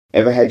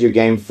Ever had your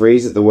game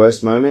freeze at the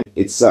worst moment?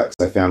 It sucks,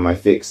 I found my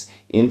fix.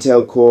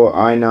 Intel Core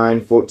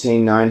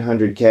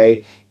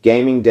i9-14900K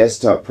gaming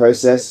desktop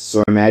process,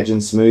 so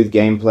imagine smooth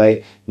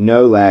gameplay,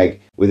 no lag.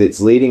 With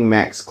its leading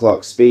max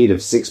clock speed of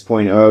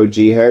 6.0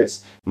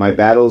 GHz, my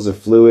battles are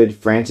fluid,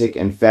 frantic,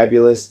 and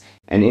fabulous.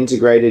 An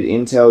integrated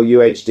Intel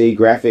UHD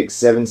graphics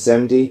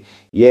 770.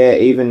 Yeah,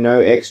 even no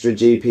extra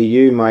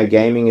GPU, my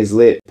gaming is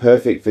lit,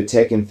 perfect for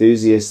tech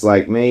enthusiasts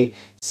like me.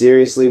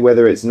 Seriously,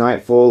 whether it's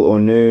nightfall or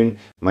noon,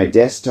 my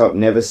desktop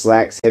never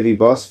slacks. Heavy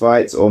boss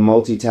fights or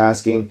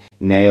multitasking,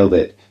 nailed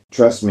it.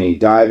 Trust me,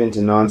 dive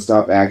into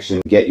non-stop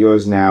action, get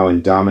yours now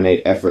and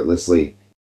dominate effortlessly.